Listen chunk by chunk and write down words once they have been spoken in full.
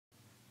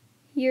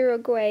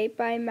Uruguay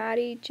by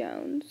Maddie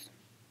Jones.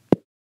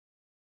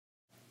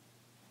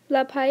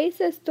 La país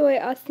estoy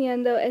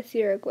haciendo es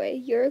Uruguay.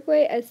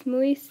 Uruguay es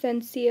muy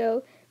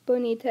sencillo,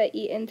 bonita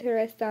y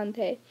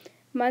interesante.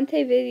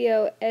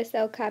 Montevideo es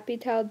el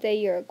capital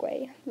de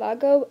Uruguay.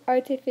 Lago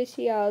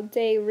artificial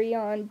de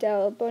Rion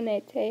del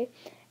Bonete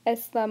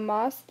es la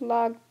más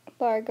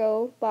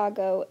largo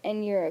lago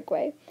en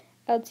Uruguay.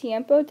 El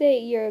tiempo de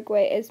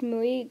Uruguay es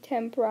muy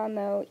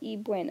temprano y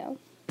bueno.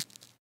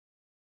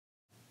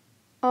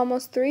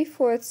 Almost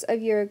 3/4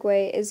 of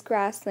Uruguay is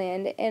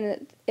grassland,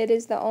 and it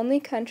is the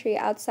only country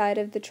outside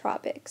of the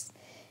tropics.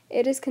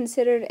 It is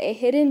considered a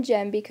hidden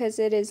gem because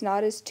it is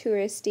not as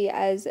touristy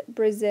as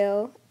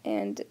Brazil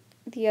and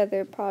the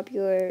other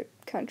popular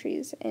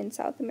countries in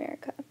South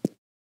America.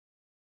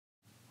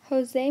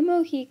 Jose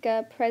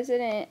Mujica,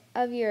 president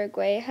of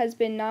Uruguay, has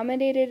been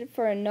nominated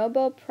for a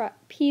Nobel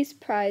Peace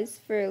Prize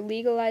for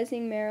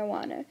legalizing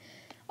marijuana.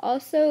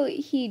 Also,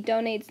 he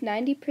donates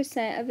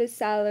 90% of his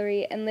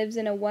salary and lives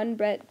in a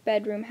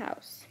one-bedroom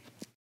house.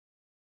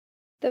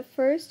 The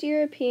first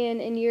European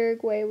in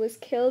Uruguay was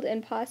killed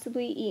and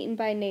possibly eaten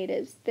by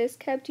natives. This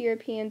kept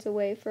Europeans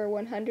away for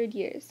 100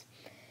 years.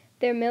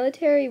 Their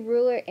military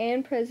ruler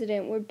and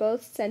president were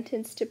both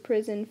sentenced to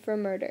prison for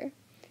murder.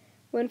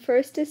 When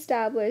first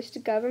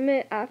established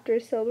government after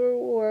civil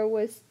war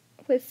with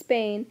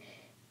Spain,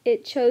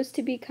 it chose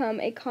to become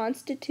a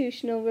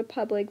constitutional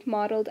republic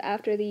modeled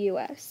after the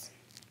U.S.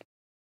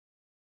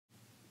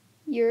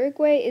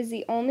 Uruguay is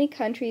the only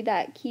country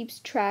that keeps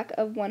track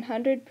of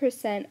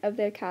 100% of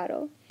their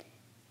cattle.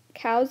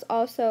 Cows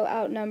also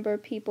outnumber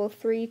people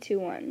 3 to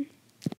 1.